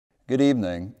Good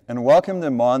evening, and welcome to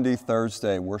Maundy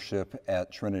Thursday worship at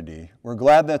Trinity. We're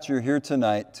glad that you're here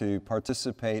tonight to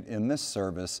participate in this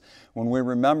service when we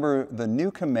remember the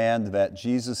new command that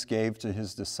Jesus gave to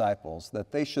his disciples,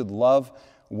 that they should love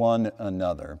one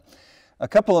another. A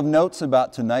couple of notes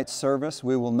about tonight's service.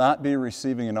 We will not be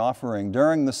receiving an offering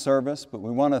during the service, but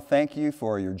we want to thank you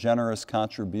for your generous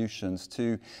contributions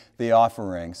to the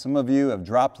offering. Some of you have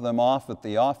dropped them off at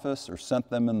the office or sent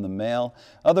them in the mail.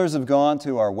 Others have gone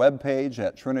to our webpage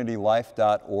at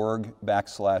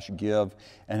trinitylife.org/give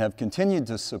and have continued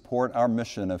to support our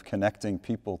mission of connecting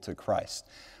people to Christ.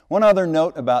 One other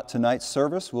note about tonight's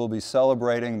service, we'll be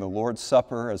celebrating the Lord's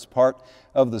Supper as part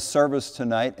of the service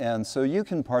tonight, and so you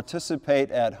can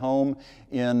participate at home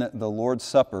in the Lord's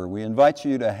Supper. We invite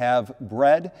you to have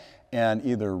bread and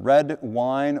either red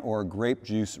wine or grape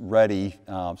juice ready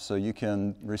so you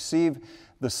can receive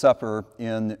the supper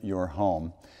in your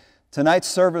home. Tonight's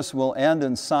service will end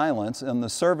in silence, and the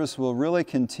service will really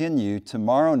continue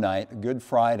tomorrow night, Good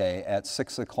Friday, at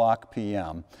 6:00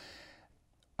 p.m.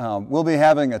 We'll be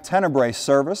having a Tenebrae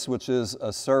service, which is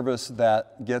a service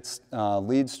that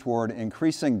leads toward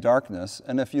increasing darkness.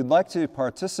 And if you'd like to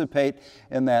participate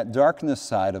in that darkness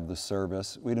side of the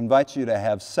service, we'd invite you to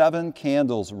have 7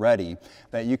 candles ready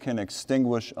that you can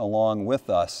extinguish along with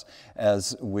us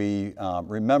as we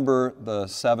remember the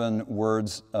 7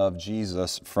 words of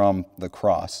Jesus from the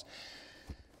cross.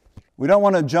 We don't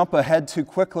want to jump ahead too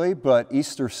quickly, but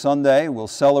Easter Sunday will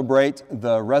celebrate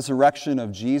the resurrection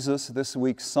of Jesus this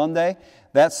week Sunday.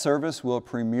 That service will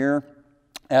premiere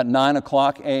at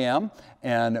 9:00 a.m.,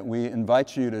 and we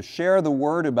invite you to share the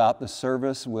word about the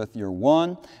service with your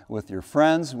with your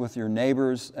friends, with your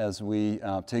neighbors, as we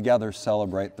together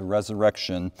celebrate the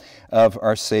resurrection of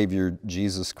our Savior,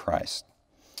 Jesus Christ.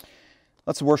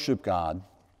 Let's worship God.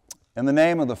 In the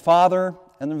name of the Father,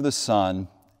 and of the Son,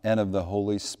 and of the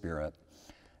Holy Spirit.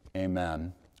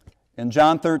 Amen. In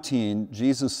John 13,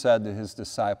 Jesus said to his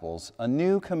disciples, "A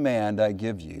new command I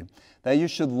give you, that you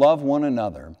should love one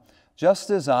another.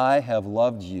 Just as I have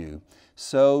loved you,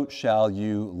 so shall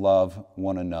you love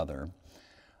one another."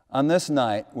 On this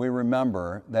night, we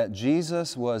remember that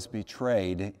Jesus was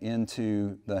betrayed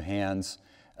into the hands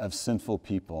of sinful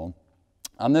people.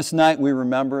 On this night, we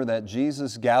remember that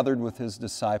Jesus gathered with his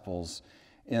disciples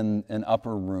in an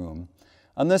upper room.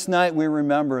 On this night, we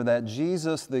remember that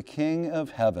Jesus, the King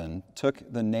of heaven, took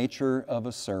the nature of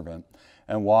a servant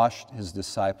and washed his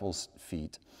disciples'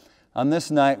 feet. On this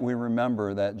night, we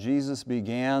remember that Jesus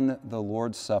began the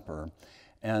Lord's Supper,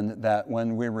 and that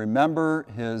when we remember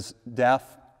his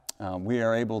death, we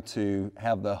are able to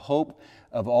have the hope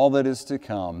of all that is to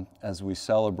come as we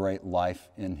celebrate life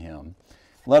in him.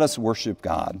 Let us worship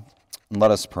God, and let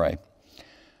us pray.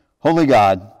 Holy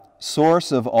God,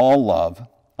 source of all love,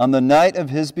 on the night of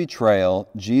his betrayal,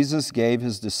 Jesus gave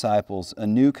his disciples a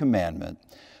new commandment,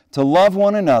 to love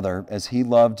one another as he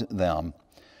loved them.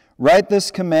 Write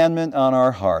this commandment on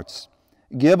our hearts.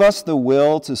 Give us the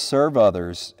will to serve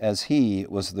others as he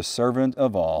was the servant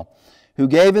of all, who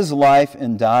gave his life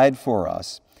and died for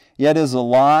us, yet is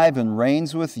alive and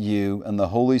reigns with you and the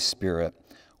Holy Spirit,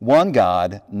 one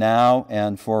God, now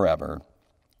and forever.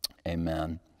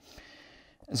 Amen.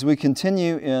 As we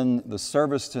continue in the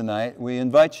service tonight, we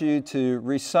invite you to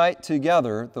recite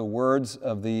together the words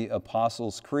of the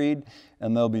Apostles' Creed,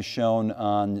 and they'll be shown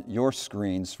on your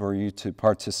screens for you to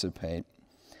participate.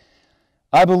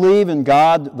 I believe in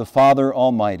God the Father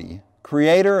Almighty,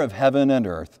 creator of heaven and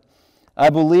earth. I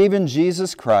believe in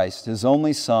Jesus Christ, his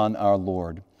only Son, our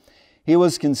Lord. He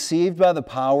was conceived by the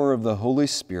power of the Holy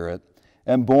Spirit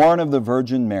and born of the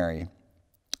Virgin Mary.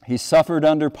 He suffered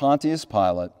under Pontius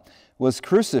Pilate, was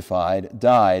crucified,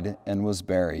 died, and was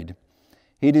buried.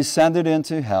 He descended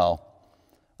into hell.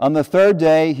 On the 3rd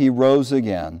day he rose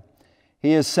again.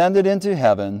 He ascended into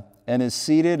heaven and is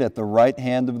seated at the right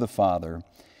hand of the Father.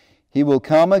 He will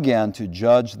come again to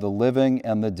judge the living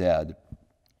and the dead.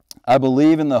 I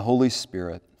believe in the Holy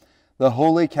Spirit, the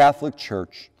Holy Catholic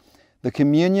Church, the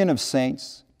communion of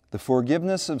saints, the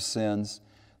forgiveness of sins,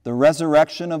 the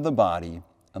resurrection of the body,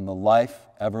 and the life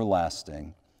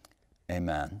everlasting.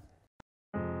 Amen.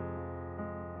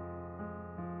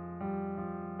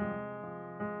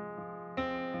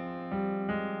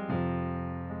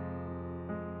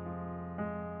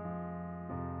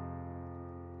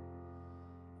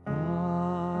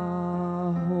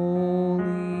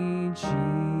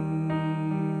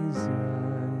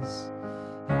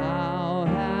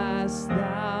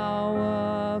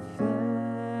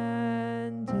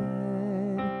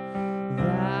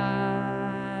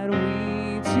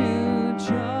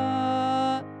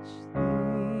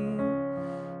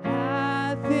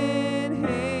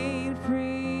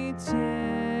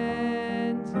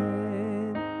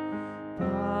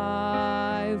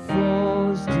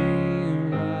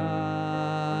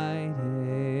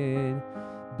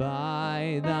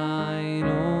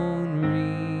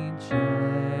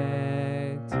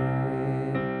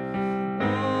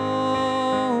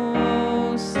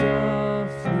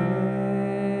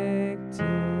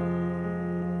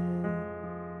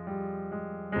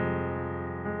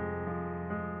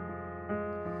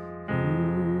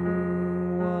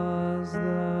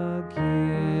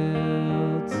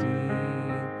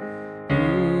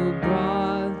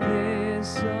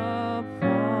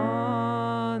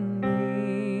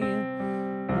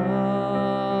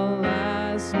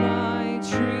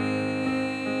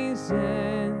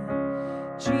 risen.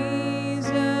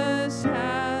 Jesus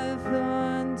hath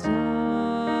undone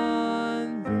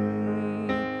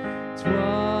thee.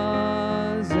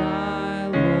 'Twas I,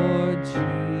 Lord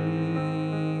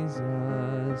Jesus,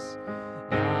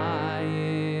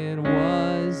 it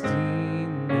was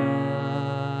denied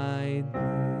thee.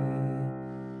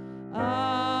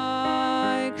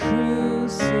 I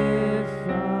crucified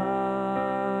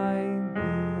thee.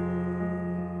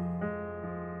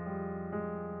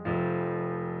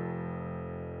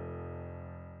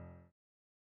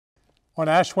 On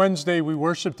Ash Wednesday, we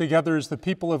worship together as the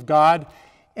people of God,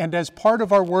 and as part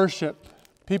of our worship,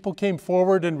 people came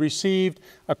forward and received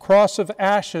a cross of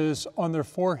ashes on their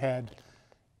forehead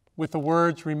with the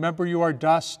words, "Remember you are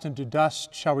dust, and to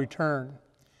dust shall return."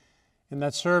 In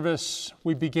that service,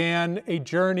 we began a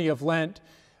journey of Lent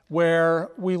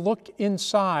where we look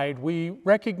inside, we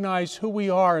recognize who we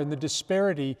are and the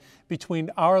disparity between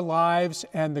our lives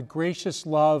and the gracious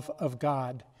love of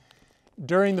God.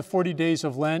 During the 40 days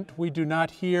of Lent, we do not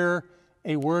hear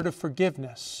a word of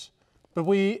forgiveness, but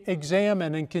we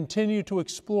examine and continue to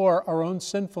explore our own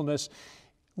sinfulness,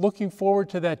 looking forward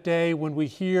to that day when we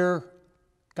hear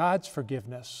God's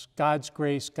forgiveness, God's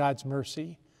grace, God's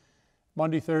mercy.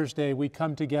 Maundy Thursday, we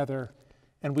come together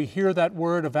and we hear that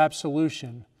word of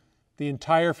absolution, the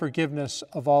entire forgiveness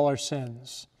of all our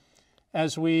sins.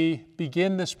 As we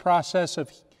begin this process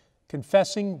of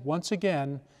confessing once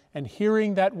again and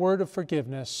hearing that word of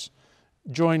forgiveness,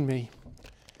 join me.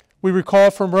 We recall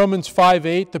from Romans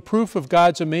 5:8, the proof of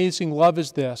God's amazing love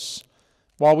is this: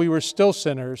 while we were still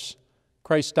sinners,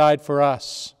 Christ died for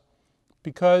us.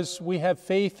 Because we have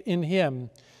faith in Him,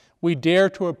 we dare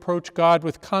to approach God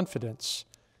with confidence.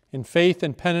 In faith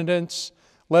and penitence,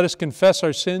 let us confess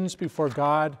our sins before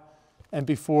God and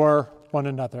before one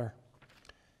another.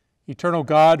 Eternal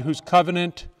God, whose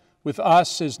covenant with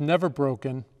us is never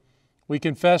broken, we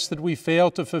confess that we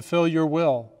fail to fulfill your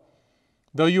will.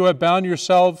 Though you have bound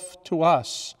yourself to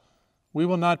us, we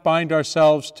will not bind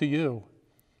ourselves to you.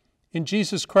 In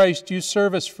Jesus Christ, you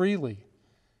serve us freely,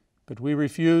 but we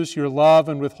refuse your love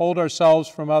and withhold ourselves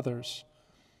from others.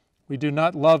 We do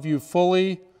not love you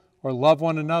fully or love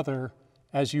one another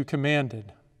as you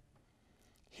commanded.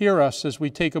 Hear us as we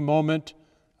take a moment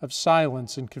of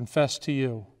silence and confess to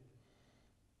you.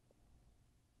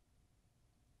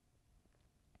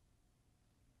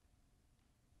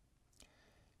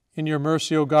 In your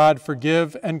mercy, O God,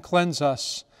 forgive and cleanse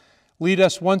us. Lead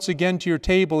us once again to your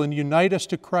table and unite us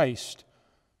to Christ,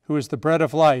 who is the bread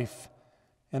of life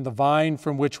and the vine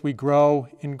from which we grow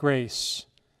in grace.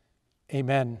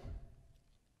 Amen.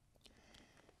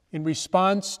 In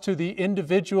response to the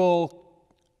individual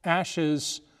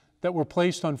ashes that were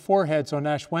placed on foreheads on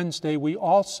Ash Wednesday, we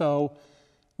also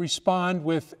respond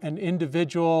with an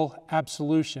individual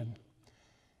absolution.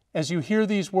 As you hear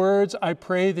these words, I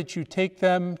pray that you take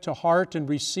them to heart and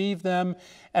receive them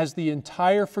as the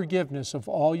entire forgiveness of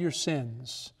all your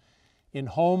sins. In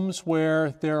homes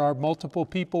where there are multiple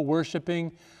people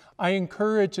worshiping, I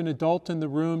encourage an adult in the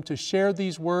room to share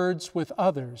these words with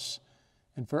others,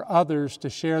 and for others to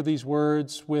share these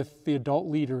words with the adult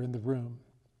leader in the room.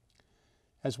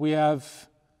 As we have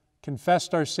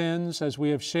confessed our sins, as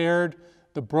we have shared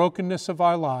the brokenness of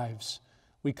our lives,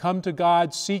 we come to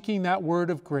God seeking that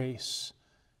word of grace.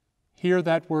 Hear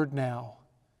that word now.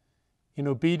 In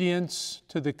obedience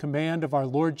to the command of our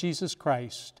Lord Jesus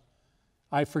Christ,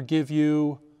 I forgive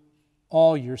you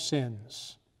all your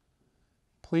sins.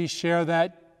 Please share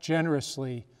that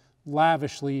generously,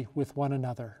 lavishly with one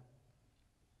another.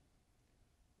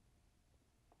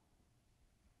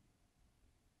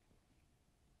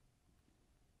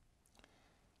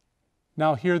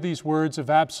 Now hear these words of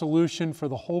absolution for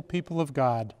the whole people of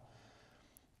God.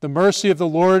 The mercy of the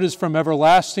Lord is from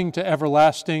everlasting to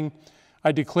everlasting.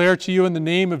 I declare to you in the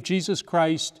name of Jesus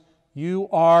Christ, you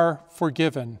are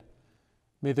forgiven.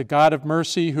 May the God of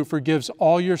mercy, who forgives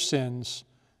all your sins,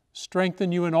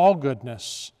 strengthen you in all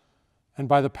goodness, and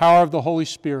by the power of the Holy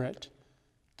Spirit,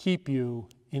 keep you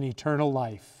in eternal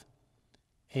life.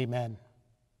 Amen.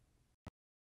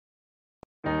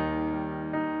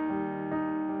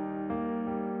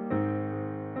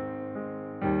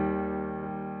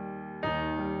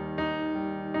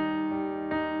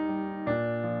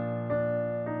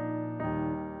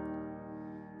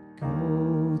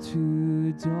 Go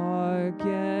to dark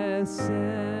Gethsemane,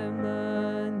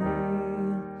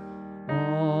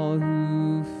 all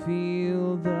who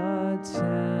feel the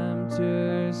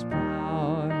tempter's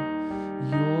power,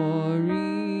 your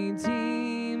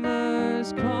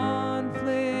Redeemer's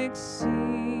conflict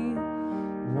see.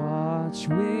 Watch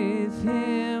with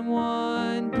him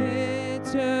one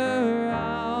bitter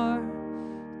hour,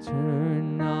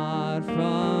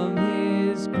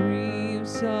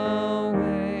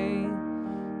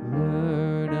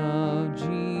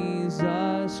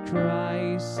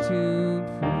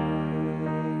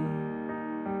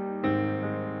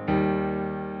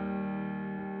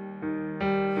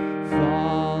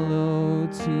 follow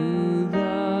to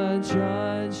the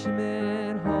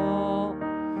judgment hall.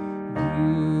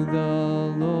 You,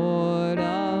 the Lord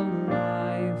of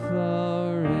life,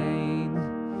 arraigned.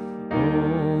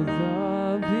 Oh,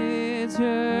 the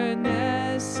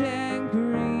bitterness and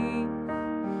grief.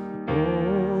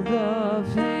 Oh, the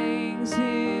pangs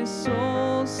his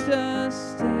soul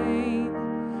sustained.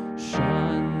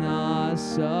 Shun not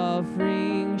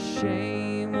suffering,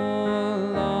 shame, or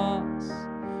loss.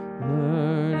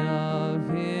 Learn of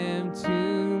him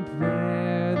to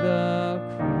bear the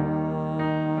cross.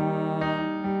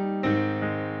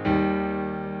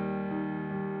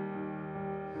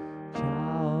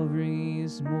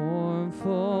 Calvary's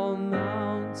mournful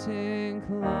mountain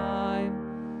climb,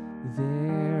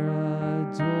 there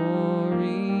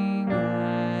adoring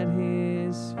at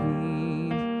his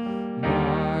feet.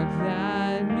 Mark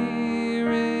that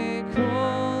miracle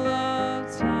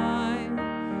of time,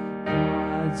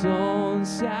 God's own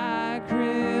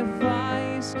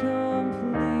sacrifice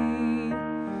complete.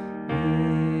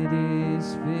 It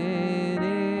is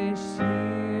finished,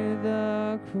 hear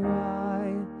the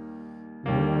cry.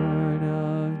 Learn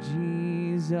of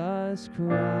Jesus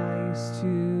Christ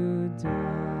to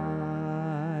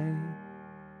die.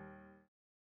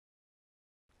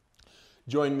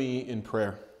 Join me in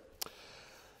prayer.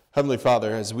 Heavenly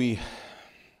Father, as we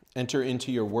enter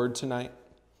into your word tonight,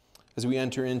 as we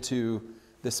enter into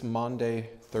this Maundy,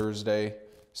 Thursday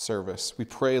service, we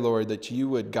pray, Lord, that you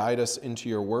would guide us into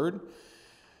your word,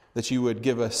 that you would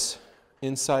give us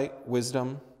insight,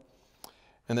 wisdom,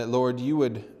 and that, Lord, you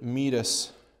would meet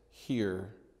us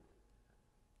here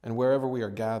and wherever we are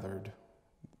gathered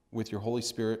with your Holy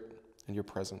Spirit and your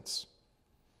presence.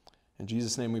 In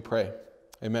Jesus' name we pray.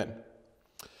 Amen.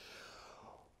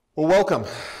 Well, welcome.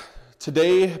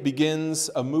 Today begins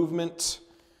a movement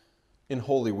in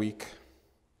Holy Week.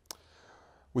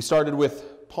 We started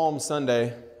with Palm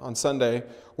Sunday on Sunday,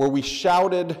 where we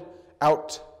shouted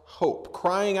out hope,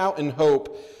 crying out in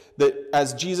hope that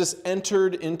as Jesus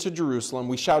entered into Jerusalem,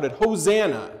 we shouted,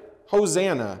 "Hosanna,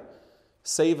 Hosanna,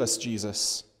 save us,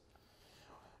 Jesus."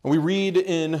 And we read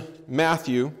in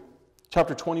Matthew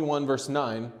chapter 21, verse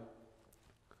 9,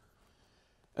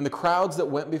 "And the crowds that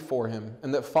went before him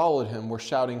and that followed him were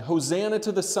shouting, 'Hosanna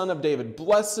to the Son of David.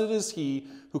 Blessed is he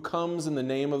who comes in the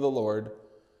name of the Lord.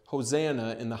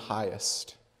 Hosanna in the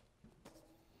highest.'"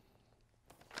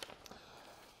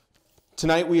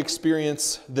 Tonight we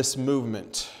experience this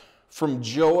movement from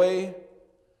joy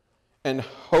and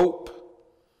hope,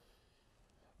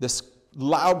 this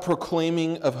loud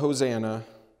proclaiming of Hosanna,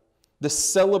 this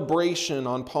celebration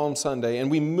on Palm Sunday,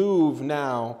 and we move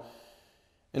now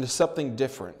into something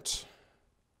different.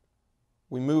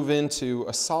 We move into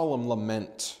a solemn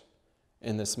lament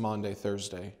in this Maundy,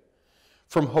 Thursday.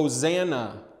 From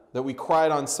Hosanna that we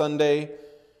cried on Sunday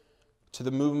to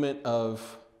the movement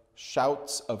of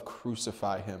shouts of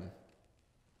 "Crucify him."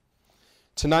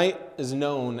 Tonight is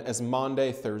known as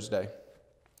Maundy, Thursday.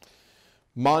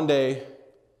 Maundy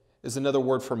is another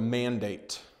word for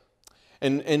mandate.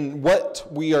 And what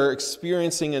we are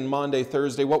experiencing in Maundy,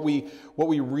 Thursday, what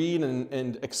we read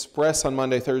and express on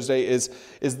Maundy, Thursday is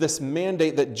this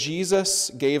mandate that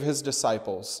Jesus gave his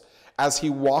disciples as he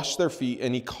washed their feet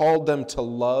and he called them to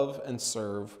love and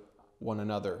serve one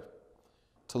another,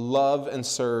 to love and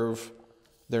serve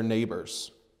their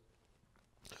neighbors.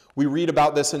 We read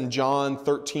about this in John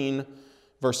 13,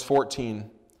 verse 14,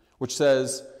 which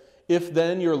says, "If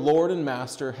then your Lord and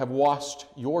Master have washed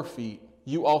your feet,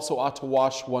 you also ought to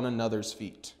wash one another's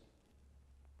feet."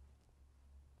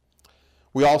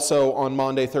 We also, on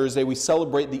Maundy, Thursday, we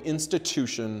celebrate the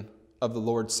institution of the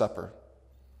Lord's Supper.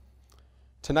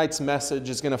 Tonight's message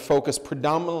is going to focus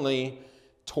predominantly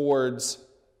towards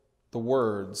the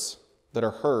words that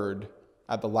are heard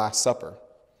at the Last Supper.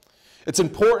 It's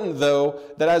important, though,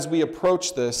 that as we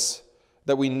approach this,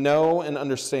 that we know and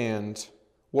understand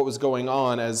what was going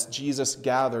on as Jesus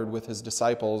gathered with his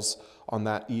disciples on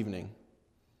that evening.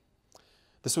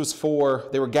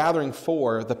 They were gathering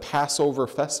for the Passover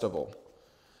festival.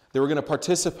 They were going to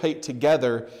participate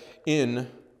together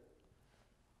in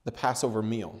the Passover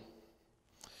meal.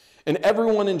 And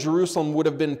everyone in Jerusalem would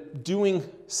have been doing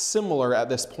similar at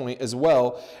this point as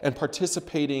well and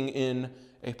participating in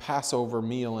a Passover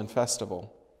meal and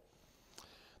festival.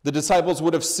 The disciples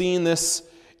would have seen this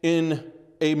in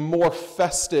a more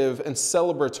festive and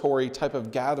celebratory type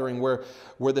of gathering where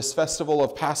this festival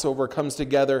of Passover comes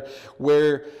together,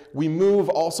 where we move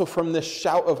also from this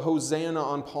shout of Hosanna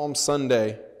on Palm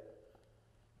Sunday.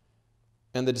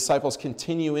 And the disciples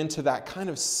continue into that kind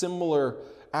of similar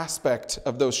aspect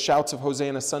of those shouts of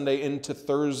Hosanna Sunday into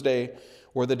Thursday,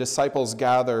 where the disciples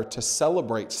gather to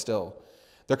celebrate still.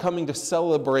 They're coming to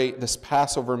celebrate this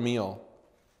Passover meal,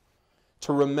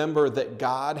 to remember that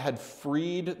God had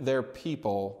freed their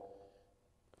people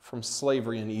from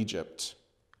slavery in Egypt.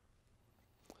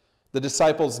 The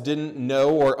disciples didn't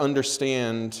know or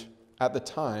understand at the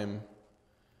time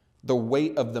the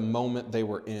weight of the moment they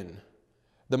were in,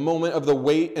 the moment of the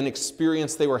weight and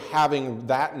experience they were having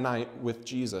that night with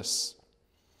Jesus,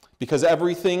 because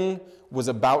everything was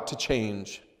about to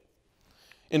change.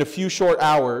 In a few short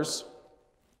hours,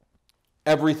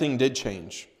 everything did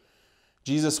change.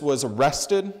 Jesus was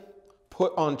arrested,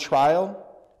 put on trial,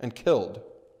 and killed.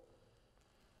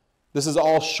 This is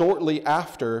all shortly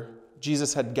after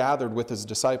Jesus had gathered with his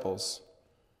disciples.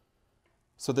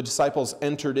 So the disciples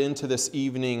entered into this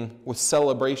evening with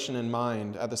celebration in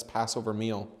mind at this Passover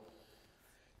meal.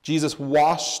 Jesus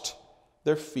washed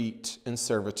their feet in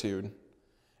servitude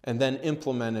and then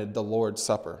implemented the Lord's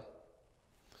Supper.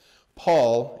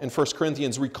 Paul, in 1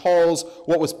 Corinthians, recalls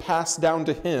what was passed down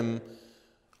to him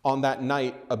on that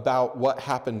night about what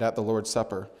happened at the Lord's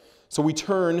Supper. So we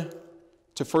turn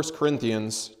to 1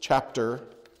 Corinthians chapter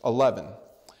 11.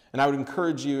 And I would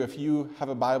encourage you, if you have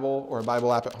a Bible or a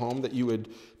Bible app at home, that you would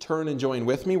turn and join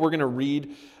with me. We're going to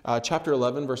read chapter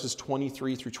 11, verses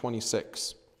 23 through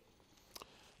 26.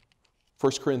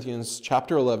 1 Corinthians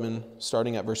chapter 11,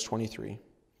 starting at verse 23.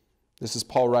 This is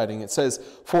Paul writing. It says,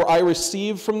 "For I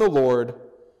received from the Lord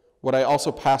what I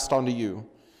also passed on to you.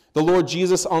 The Lord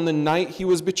Jesus, on the night he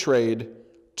was betrayed,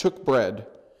 took bread,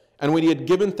 and when he had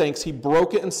given thanks, he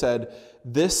broke it and said,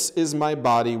 'This is my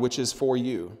body, which is for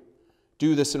you.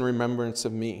 Do this in remembrance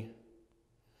of me.'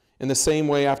 In the same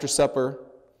way, after supper,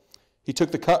 he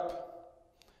took the cup,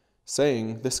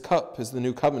 saying, 'This cup is the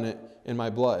new covenant in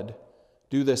my blood.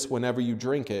 Do this whenever you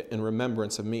drink it in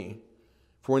remembrance of me.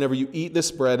 For whenever you eat this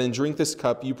bread and drink this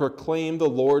cup, you proclaim the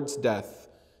Lord's death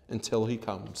until he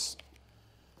comes.'"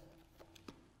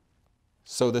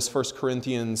 So this 1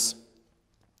 Corinthians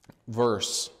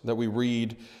verse that we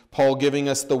read, Paul giving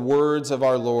us the words of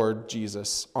our Lord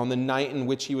Jesus on the night in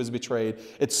which he was betrayed.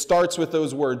 It starts with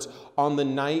those words, "on the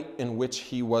night in which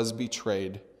he was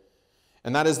betrayed."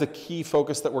 And that is the key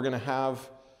focus that we're going to have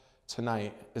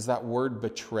tonight, is that word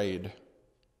betrayed.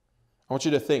 I want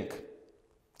you to think,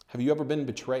 have you ever been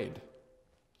betrayed?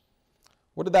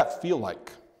 What did that feel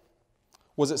like?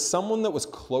 Was it someone that was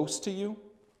close to you?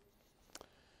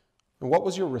 And what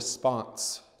was your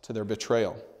response to their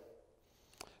betrayal?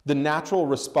 The natural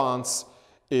response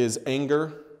is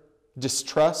anger,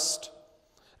 distrust.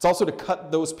 It's also to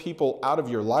cut those people out of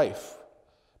your life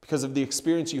because of the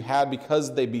experience you had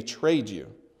because they betrayed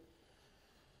you.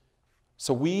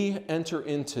 So we enter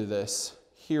into this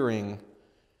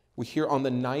we hear on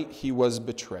the night he was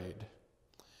betrayed.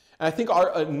 And I think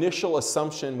our initial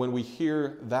assumption when we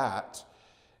hear that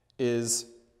is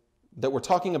that we're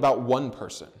talking about one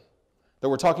person. That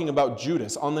we're talking about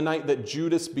Judas, on the night that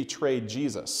Judas betrayed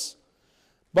Jesus.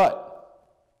 But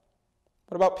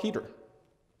what about Peter?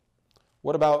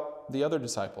 What about the other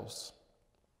disciples?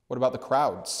 What about the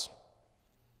crowds?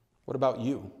 What about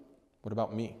you? What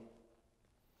about me?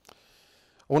 I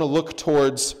want to look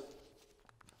towards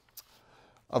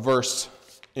a verse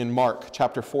in Mark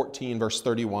chapter 14, verse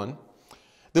 31.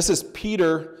 This is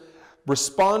Peter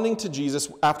responding to Jesus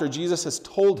after Jesus has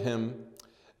told him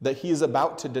that he is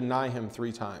about to deny him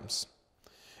 3 times.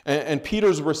 And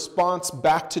Peter's response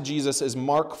back to Jesus is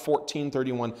Mark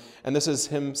 14:31. And this is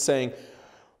him saying,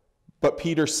 "But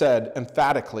Peter said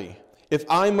emphatically, 'If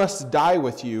I must die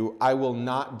with you, I will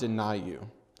not deny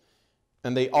you.'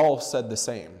 And they all said the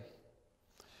same."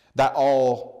 That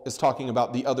all is talking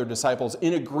about the other disciples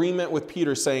in agreement with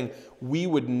Peter saying, "We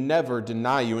would never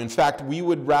deny you. In fact, we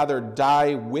would rather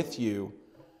die with you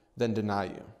than deny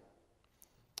you."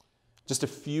 Just a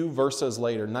few verses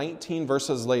later, 19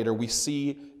 verses later, we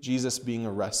see Jesus being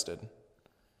arrested.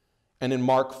 And in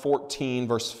Mark 14,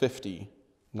 verse 50,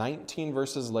 19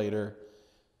 verses later,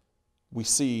 we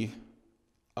see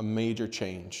a major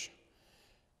change.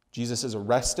 Jesus is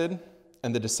arrested,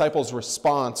 and the disciples'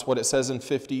 response, what it says in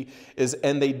 50, is,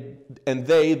 and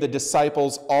they, the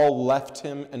disciples, all left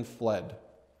him and fled,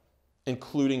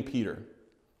 including Peter.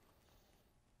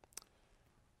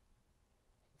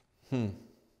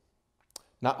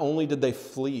 Not only did they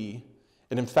flee,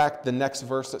 and in fact, the next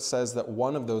verse it says that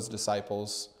one of those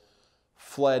disciples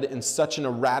fled in such an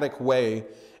erratic way,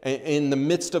 in the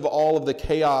midst of all of the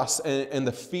chaos and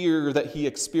the fear that he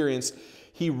experienced,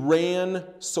 he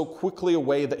ran so quickly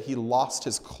away that he lost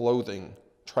his clothing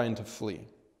trying to flee.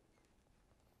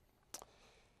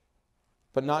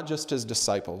 But not just his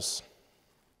disciples.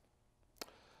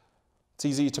 It's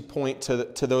easy to point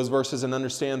to those verses and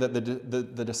understand that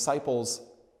the disciples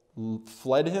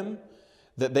fled him,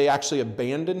 that they actually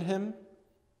abandoned him,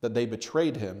 that they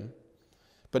betrayed him.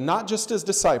 But not just as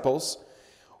disciples.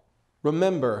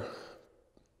 Remember,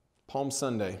 Palm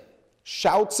Sunday,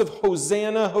 shouts of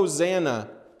Hosanna, Hosanna.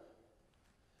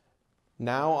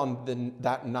 Now on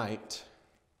that night,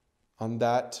 on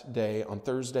that day, on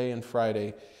Thursday and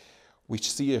Friday, we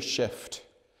see a shift,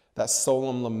 that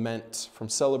solemn lament from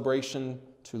celebration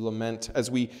to lament,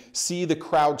 as we see the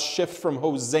crowd shift from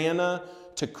Hosanna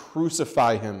to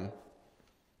crucify him.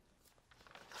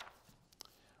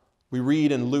 We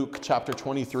read in Luke chapter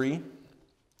 23,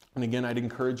 and again, I'd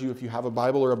encourage you, if you have a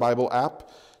Bible or a Bible app,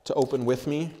 to open with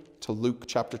me to Luke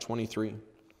chapter 23.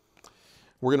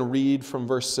 We're going to read from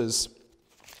verses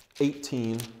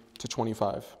 18 to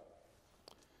 25.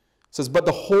 It says, "But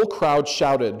the whole crowd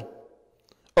shouted,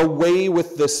 'Away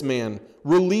with this man!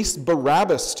 Release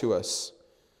Barabbas to us!'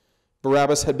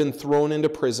 Barabbas had been thrown into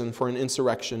prison for an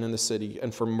insurrection in the city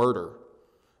and for murder.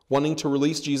 Wanting to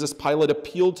release Jesus, Pilate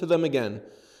appealed to them again,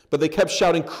 but they kept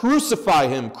shouting, 'Crucify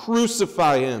him!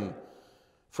 Crucify him!'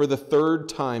 For the third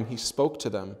time he spoke to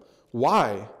them.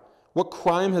 'Why? What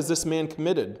crime has this man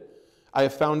committed? I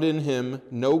have found in him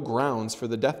no grounds for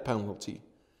the death penalty.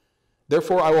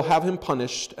 Therefore I will have him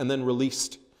punished and then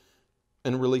release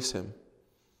him.'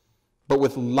 But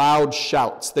with loud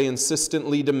shouts they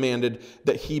insistently demanded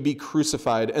that he be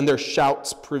crucified, and their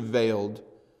shouts prevailed.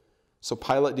 So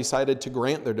Pilate decided to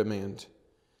grant their demand.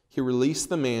 He released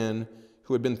the man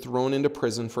who had been thrown into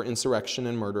prison for insurrection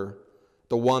and murder,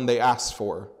 the one they asked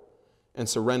for, and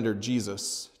surrendered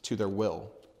Jesus to their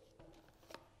will."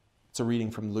 It's a reading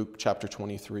from Luke chapter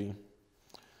 23.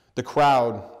 The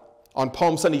crowd on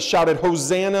Palm Sunday shouted,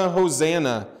 "Hosanna,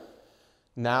 Hosanna."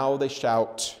 Now they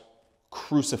shout,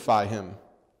 "Crucify him."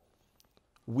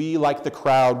 We, like the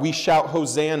crowd, we shout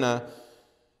Hosanna,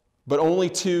 but only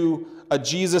to a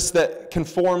Jesus that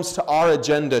conforms to our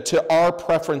agenda, to our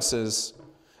preferences,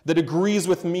 that agrees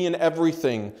with me in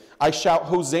everything. I shout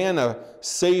Hosanna,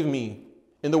 save me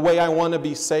in the way I want to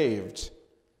be saved.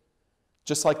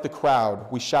 Just like the crowd,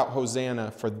 we shout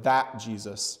Hosanna for that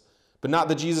Jesus, but not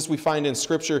the Jesus we find in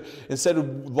Scripture.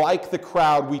 Instead, like the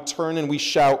crowd, we turn and we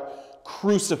shout,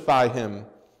 "Crucify him."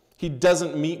 He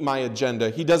doesn't meet my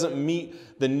agenda. He doesn't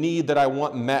meet the need that I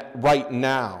want met right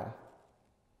now.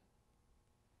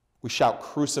 We shout,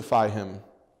 "Crucify him."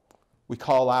 We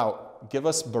call out, "Give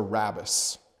us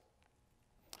Barabbas."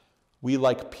 We,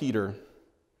 like Peter,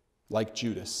 like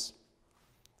Judas,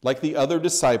 like the other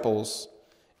disciples,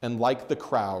 and like the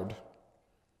crowd,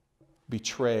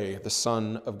 betray the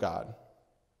Son of God.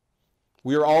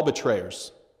 We are all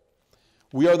betrayers.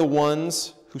 We are the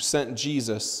ones who sent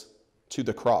Jesus to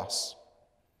the cross.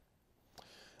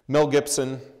 Mel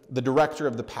Gibson, the director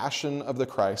of The Passion of the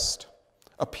Christ,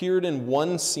 appeared in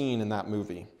one scene in that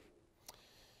movie.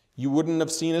 You wouldn't have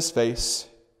seen his face.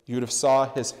 You would have saw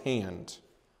his hand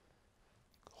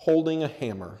holding a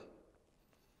hammer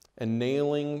and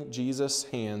nailing Jesus'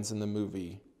 hands in the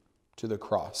movie to the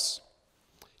cross.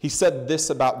 He said this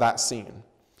about that scene.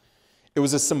 It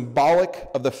was a symbolic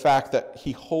of the fact that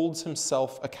he holds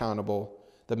himself accountable,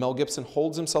 that Mel Gibson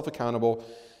holds himself accountable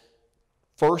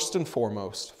first and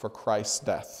foremost for Christ's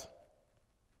death.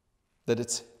 That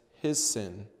it's his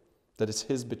sin, that it's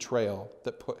his betrayal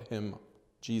that put him,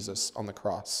 Jesus, on the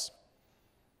cross.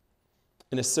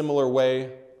 In a similar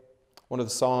way, one of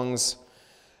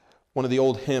the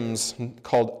old hymns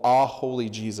called "Ah, Holy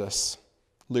Jesus,"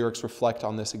 lyrics reflect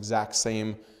on this exact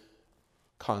same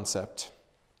concept.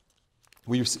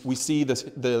 We see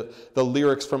the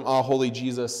lyrics from "Ah, Holy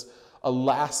Jesus,"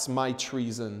 "Alas, my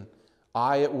treason,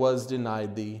 I it was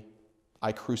denied thee,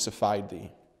 I crucified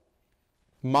thee."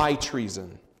 My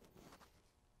treason,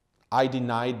 I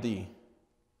denied thee,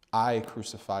 I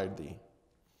crucified thee.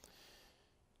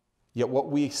 Yet what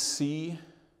we see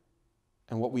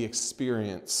and what we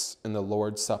experience in the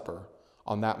Lord's Supper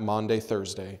on that Maundy,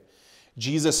 Thursday,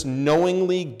 Jesus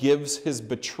knowingly gives his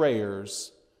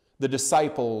betrayers, the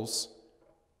disciples,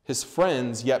 his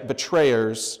friends, yet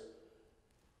betrayers,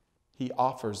 he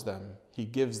offers them, he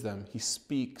gives them, he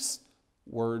speaks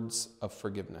words of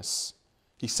forgiveness.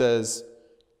 He says,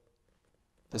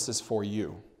 "This is for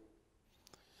you."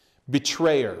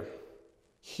 Betrayer,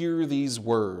 hear these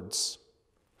words.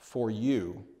 For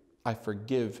you, I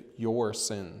forgive your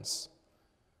sins.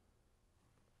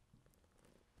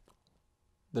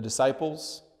 The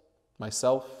disciples,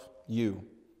 myself, you,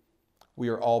 we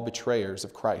are all betrayers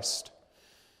of Christ.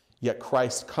 Yet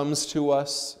Christ comes to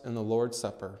us in the Lord's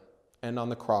Supper and on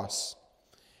the cross,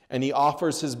 and he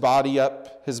offers his body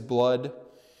up, his blood,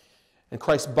 and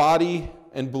Christ's body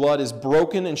and blood is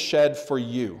broken and shed for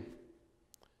you.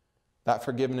 That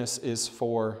forgiveness is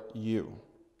for you.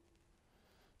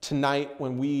 Tonight,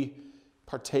 when we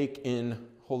partake in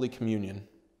Holy Communion,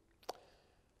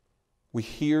 we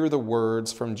hear the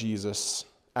words from Jesus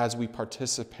as we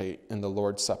participate in the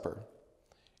Lord's Supper.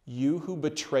 You who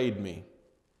betrayed me,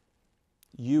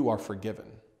 you are forgiven.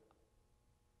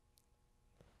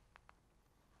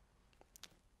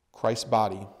 Christ's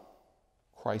body,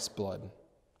 Christ's blood,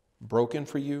 broken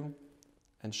for you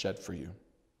and shed for you.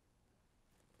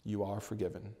 You are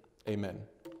forgiven. Amen.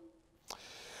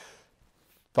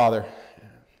 Father,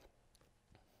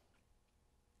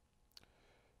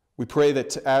 we pray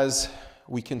that as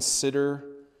we consider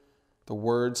the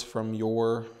words from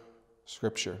your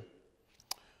Scripture,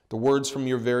 the words from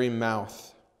your very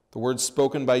mouth, the words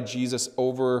spoken by Jesus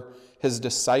over his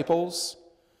disciples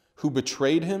who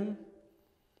betrayed him,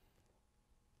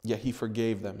 yet he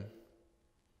forgave them.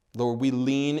 Lord, we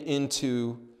lean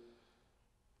into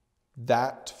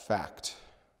that fact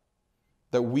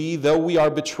that we, though we are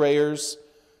betrayers,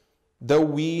 though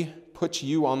we put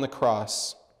you on the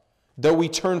cross, though we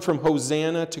turn from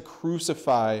Hosanna to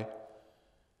crucify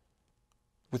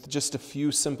with just a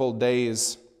few simple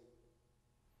days,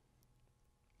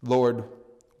 Lord,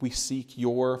 we seek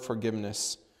your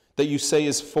forgiveness that you say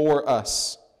is for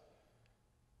us.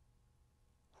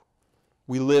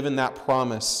 We live in that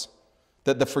promise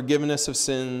that the forgiveness of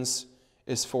sins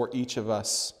is for each of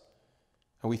us.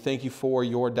 And we thank you for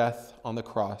your death on the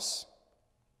cross.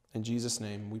 In Jesus'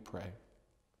 name we pray.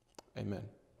 Amen.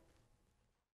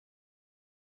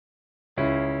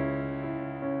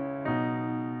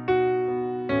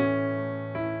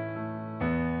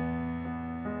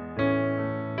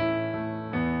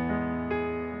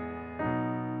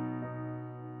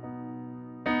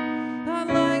 I'd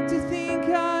like to think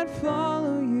I'd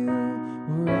follow you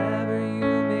wherever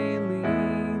you may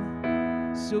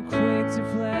lead. So quick to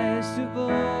pledge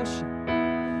devotion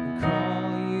and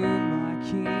call you my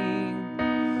king.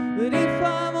 But if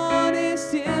I'm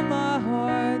honest in my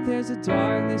heart, there's a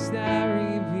darkness that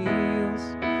reveals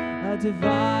a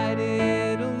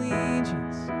divided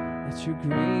allegiance that your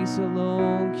grace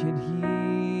alone can heal.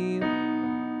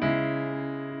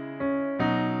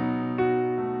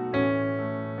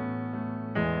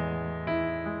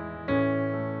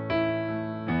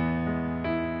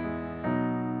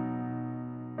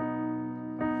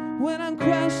 When I'm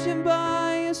questioned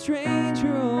by a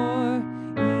stranger or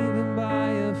even by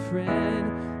a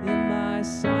friend, in my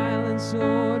silence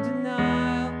or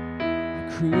denial, I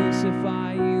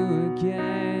crucify you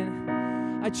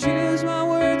again. I choose my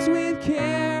words with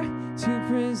care to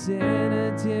present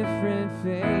a different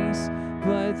face,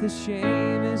 but the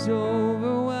shame is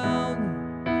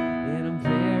overwhelming and I'm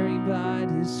buried by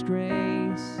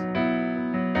disgrace.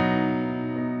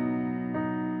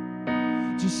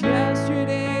 Just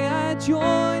yesterday I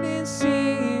joined in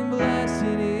singing, blessed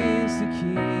is the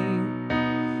King.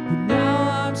 But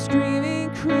now I'm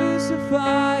screaming,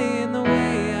 crucifying the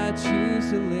way I choose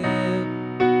to live.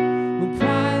 When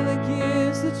Pilate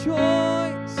gives the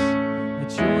choice, I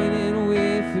join in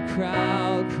with the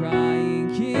crowd, crying,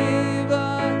 give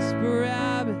us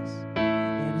Barabbas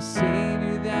and a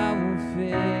Savior that will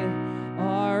fit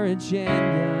our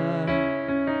agenda.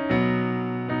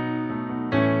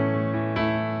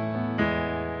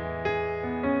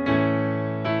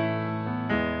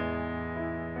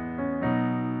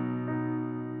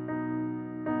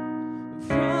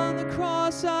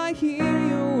 I hear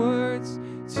your words,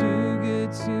 too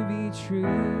good to be true.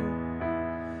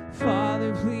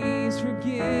 Father, please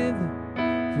forgive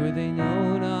them, for they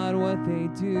know not what they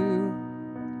do.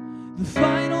 The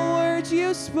final words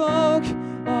you spoke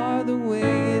are the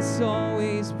way it's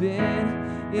always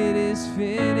been. It is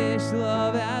finished,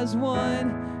 love has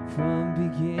won, from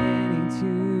beginning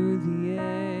to the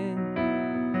end.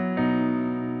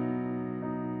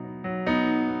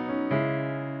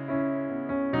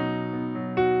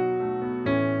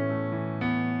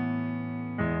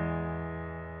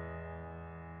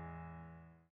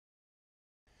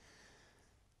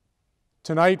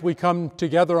 Tonight we come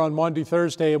together on Maundy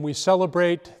Thursday and we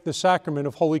celebrate the sacrament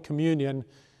of Holy Communion,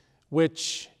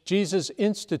 which Jesus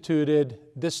instituted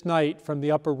this night from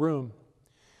the upper room.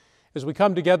 As we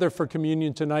come together for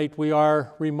communion tonight, we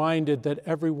are reminded that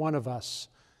every one of us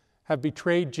have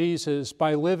betrayed Jesus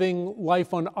by living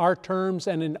life on our terms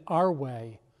and in our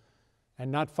way, and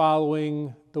not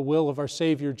following the will of our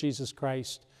Savior Jesus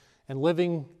Christ, and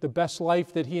living the best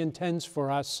life that He intends for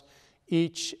us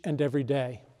each and every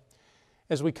day.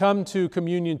 As we come to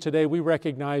communion today, we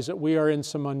recognize that we are in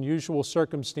some unusual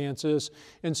circumstances,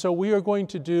 and so we are going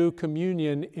to do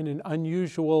communion in an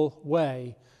unusual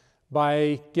way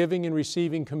by giving and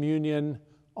receiving communion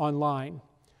online.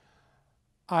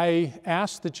 I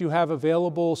ask that you have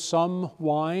available some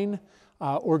wine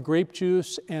or grape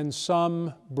juice and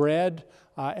some bread,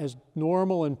 as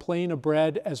normal and plain a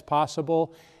bread as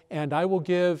possible, and I will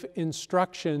give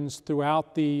instructions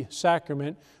throughout the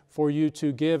sacrament for you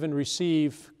to give and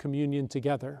receive communion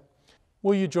together.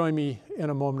 Will you join me in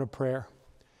a moment of prayer?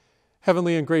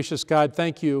 Heavenly and gracious God,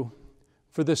 thank you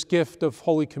for this gift of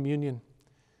Holy Communion.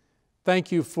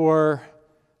 Thank you for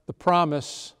the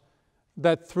promise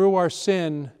that through our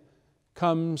sin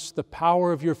comes the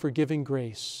power of your forgiving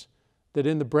grace, that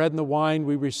in the bread and the wine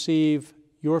we receive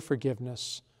your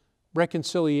forgiveness,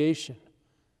 reconciliation,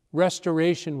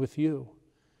 restoration with you.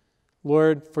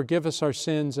 Lord, forgive us our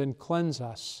sins and cleanse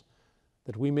us,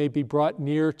 that we may be brought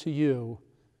near to you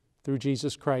through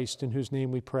Jesus Christ, in whose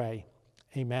name we pray.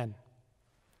 Amen.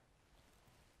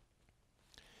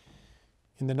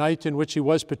 In the night in which he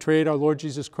was betrayed, our Lord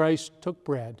Jesus Christ took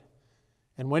bread,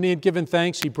 and when he had given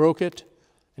thanks, he broke it,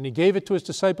 and he gave it to his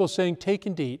disciples, saying, "Take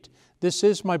and eat. This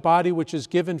is my body which is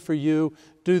given for you.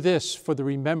 Do this for the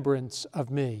remembrance of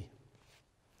me."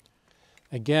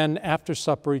 Again, after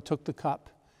supper, he took the cup,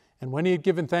 and when he had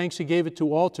given thanks, he gave it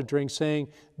to all to drink, saying,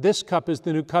 "This cup is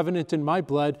the new covenant in my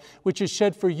blood, which is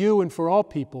shed for you and for all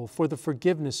people for the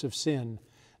forgiveness of sin.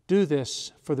 Do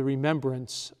this for the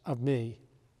remembrance of me."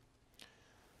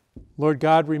 Lord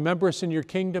God, remember us in your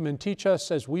kingdom and teach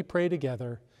us as we pray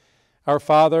together. Our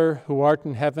Father, who art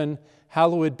in heaven,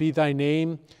 hallowed be thy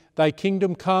name. Thy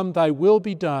kingdom come, thy will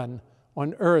be done,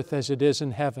 on earth as it is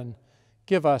in heaven.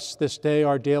 Give us this day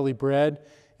our daily bread,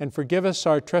 and forgive us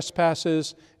our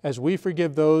trespasses as we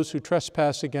forgive those who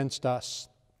trespass against us.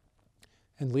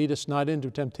 And lead us not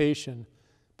into temptation,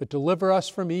 but deliver us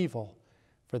from evil.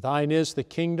 For thine is the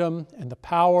kingdom and the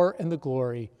power and the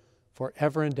glory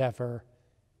forever and ever.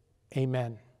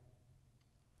 Amen.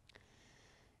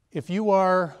 If you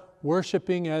are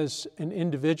worshiping as an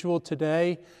individual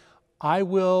today, I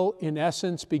will, in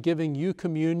essence, be giving you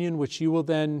communion, which you will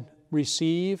then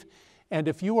receive. And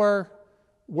if you are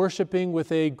worshiping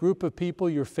with a group of people,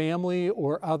 your family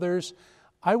or others,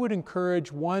 I would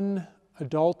encourage one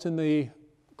adult in the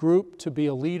group to be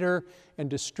a leader and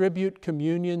distribute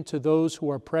communion to those who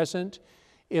are present.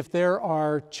 If there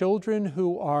are children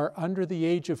who are under the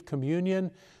age of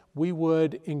communion, we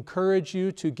would encourage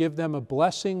you to give them a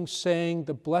blessing, saying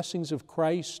the blessings of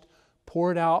Christ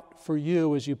poured out for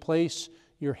you as you place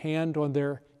your hand on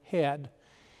their head.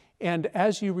 And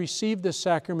as you receive this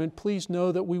sacrament, please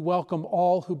know that we welcome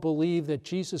all who believe that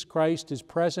Jesus Christ is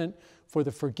present for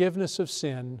the forgiveness of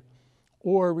sin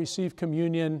or receive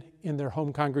communion in their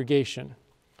home congregation.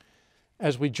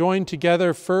 As we join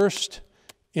together first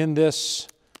in this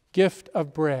gift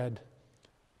of bread,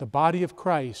 the body of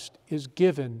Christ is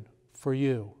given for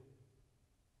you.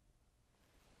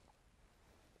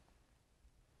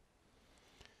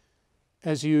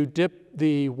 As you dip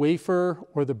the wafer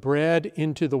or the bread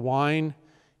into the wine,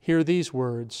 hear these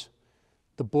words: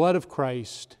 "The blood of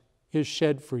Christ is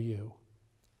shed for you."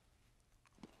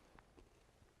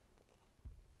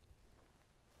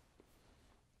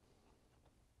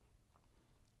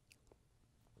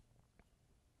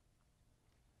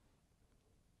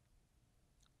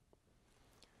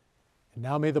 And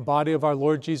now may the body of our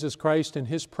Lord Jesus Christ and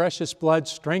his precious blood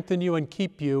strengthen you and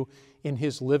keep you in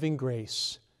his living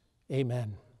grace.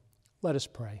 Amen. Let us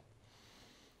pray.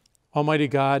 Almighty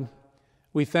God,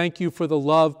 we thank you for the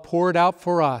love poured out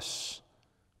for us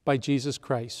by Jesus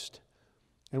Christ.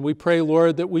 And we pray,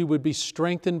 Lord, that we would be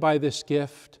strengthened by this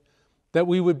gift, that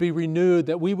we would be renewed,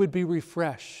 that we would be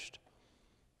refreshed,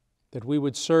 that we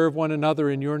would serve one another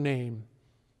in your name,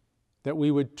 that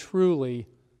we would truly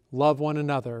love one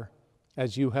another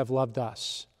as you have loved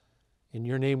us. In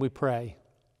your name we pray.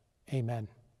 Amen.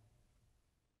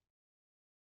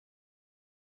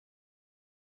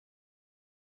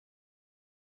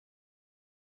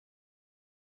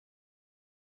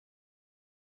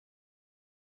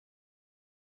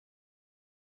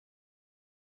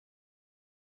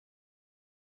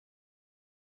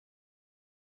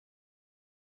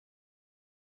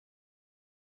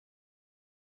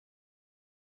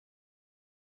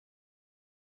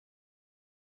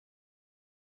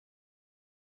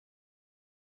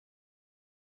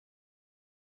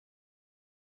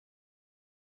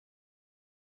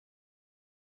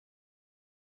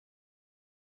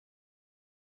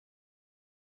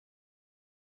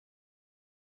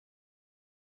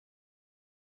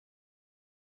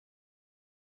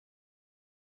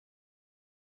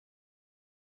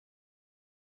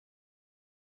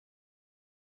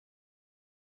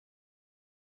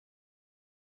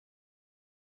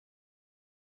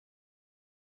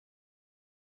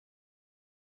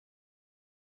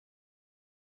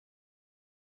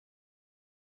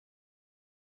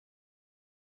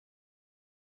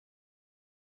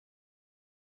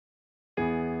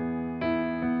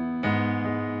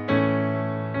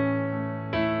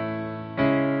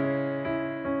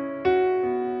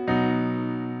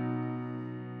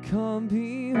 Come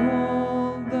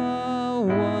behold the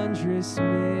wondrous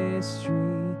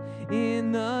mystery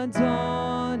in the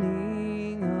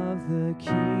dawning of the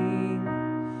King.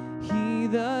 He,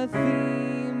 the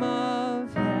theme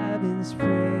of heaven's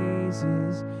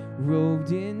praises,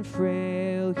 robed in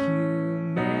frail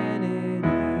humanity.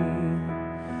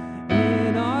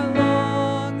 In our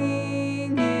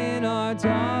longing, in our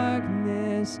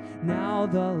darkness, now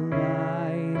the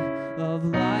light of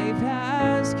life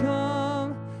has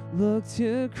come. Look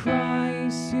to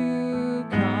Christ who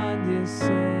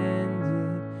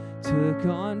condescended, took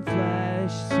on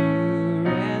flesh to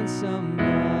ransom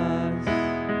us.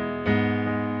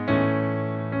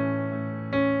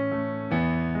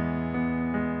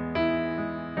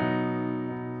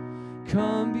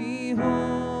 Come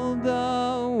behold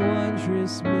the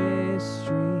wondrous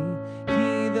mystery,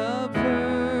 He the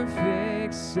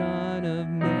perfect Son of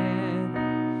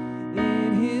Man.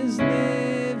 In His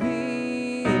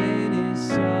living, in His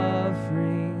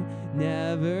suffering,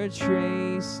 never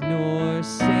trace nor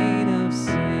stain of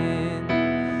sin.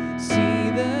 See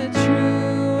the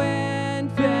true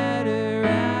and better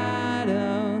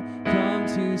Adam come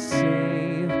to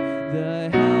save the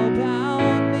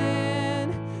hell-bound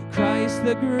man. Christ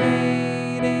the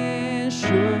great and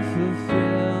sure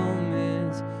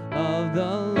fulfillment of the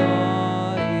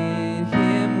law, in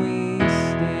Him we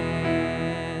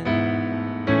stand.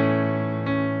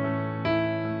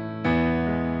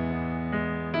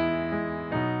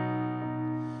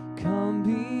 Come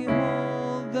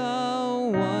behold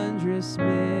the wondrous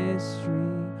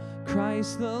mystery,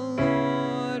 Christ the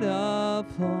Lord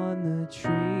upon the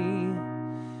tree.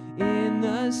 In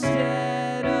the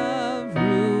stead of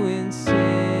ruined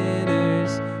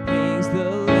sinners hangs the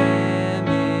Lamb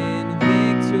in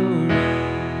victory.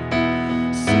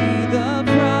 See the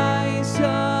price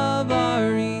of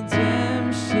our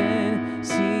redemption,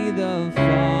 see the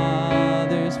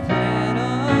Father's plan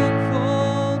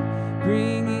unfold,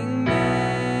 bringing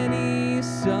many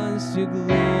sons to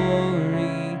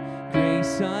glory,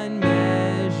 grace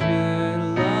unmeasured,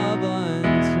 love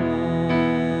untold.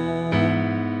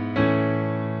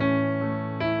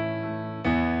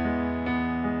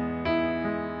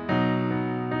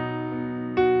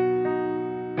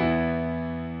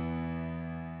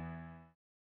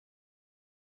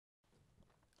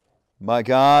 My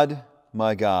God,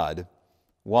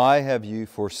 why have you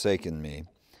forsaken me?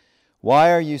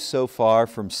 Why are you so far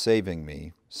from saving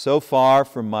me, so far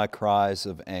from my cries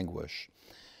of anguish?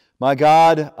 My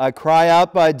God, I cry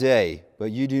out by day,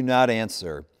 but you do not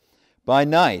answer, by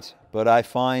night, but I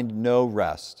find no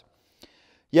rest.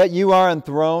 Yet you are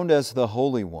enthroned as the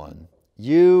Holy One.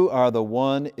 You are the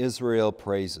one Israel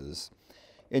praises.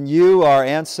 In you our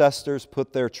ancestors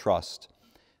put their trust.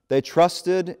 They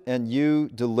trusted, and you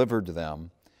delivered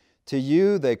them. To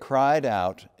you they cried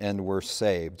out and were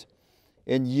saved.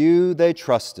 In you they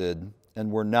trusted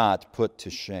and were not put to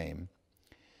shame.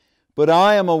 But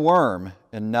I am a worm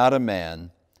and not a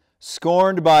man,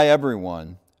 scorned by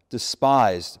everyone,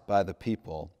 despised by the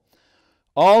people.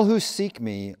 All who seek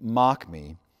me mock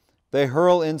me. They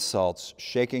hurl insults,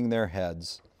 shaking their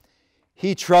heads.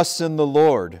 He trusts in the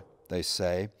Lord, they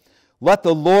say. Let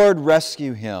the Lord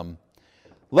rescue him.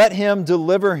 Let him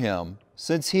deliver him,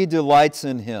 since he delights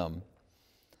in him.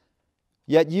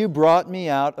 Yet you brought me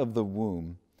out of the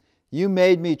womb. You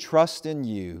made me trust in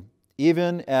you,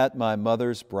 even at my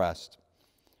mother's breast.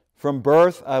 From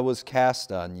birth I was cast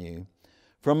on you.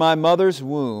 From my mother's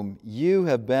womb you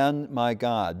have been my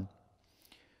God.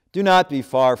 Do not be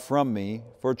far from me,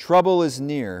 for trouble is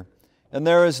near, and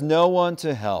there is no one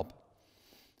to help.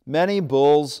 Many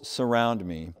bulls surround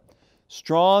me.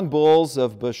 Strong bulls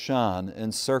of Bashan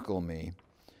encircle me.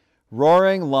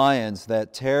 Roaring lions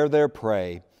that tear their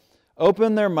prey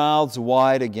open their mouths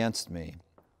wide against me.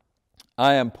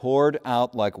 I am poured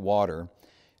out like water,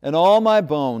 and all my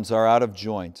bones are out of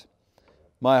joint.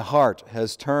 My heart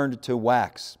has turned to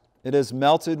wax. It has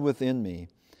melted within me.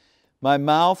 My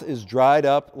mouth is dried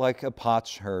up like a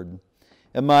potsherd,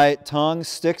 and my tongue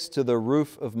sticks to the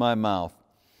roof of my mouth.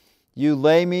 You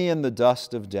lay me in the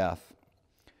dust of death.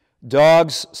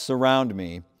 Dogs surround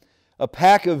me. A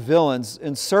pack of villains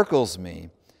encircles me.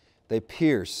 They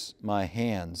pierce my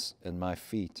hands and my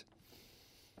feet.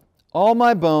 All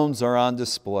my bones are on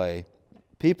display.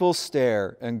 People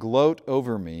stare and gloat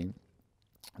over me.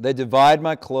 They divide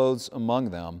my clothes among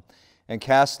them and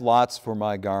cast lots for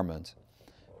my garment.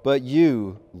 But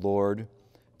you, Lord,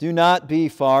 do not be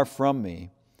far from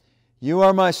me. You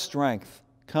are my strength.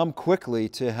 Come quickly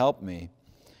to help me.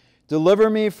 Deliver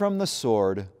me from the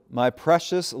sword, my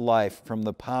precious life from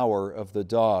the power of the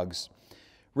dogs.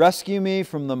 Rescue me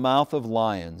from the mouth of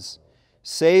lions.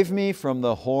 Save me from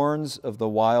the horns of the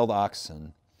wild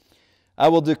oxen. I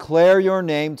will declare your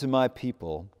name to my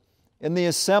people. In the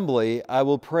assembly I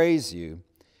will praise you.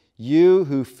 You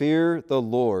who fear the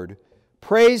Lord,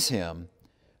 praise him.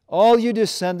 All you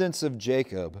descendants of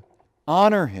Jacob,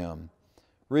 honor him.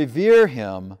 Revere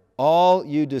him, all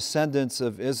you descendants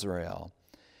of Israel.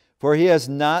 For he has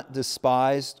not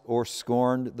despised or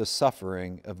scorned the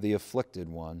suffering of the afflicted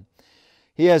one.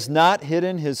 He has not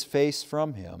hidden his face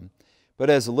from him, but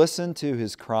has listened to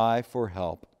his cry for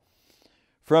help.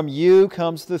 From you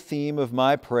comes the theme of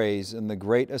my praise in the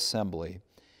great assembly.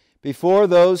 Before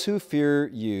those who fear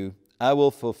you, I will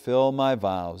fulfill my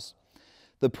vows.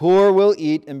 The poor will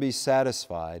eat and be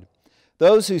satisfied.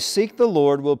 Those who seek the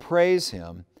Lord will praise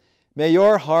him. May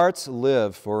your hearts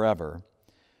live forever.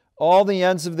 All the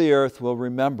ends of the earth will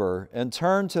remember and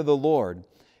turn to the Lord,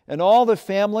 and all the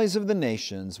families of the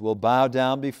nations will bow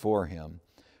down before him.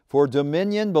 For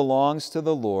dominion belongs to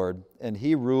the Lord, and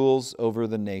he rules over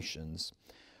the nations.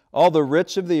 All the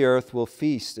rich of the earth will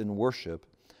feast and worship.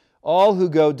 All who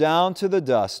go down to the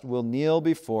dust will kneel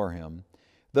before him,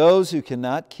 those who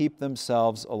cannot keep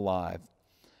themselves alive.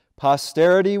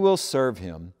 Posterity will serve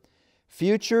him.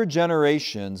 Future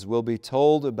generations will be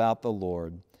told about the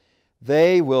Lord.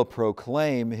 They will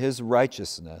proclaim his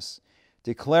righteousness,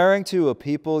 declaring to a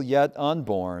people yet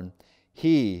unborn,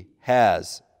 he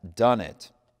has done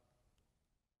it.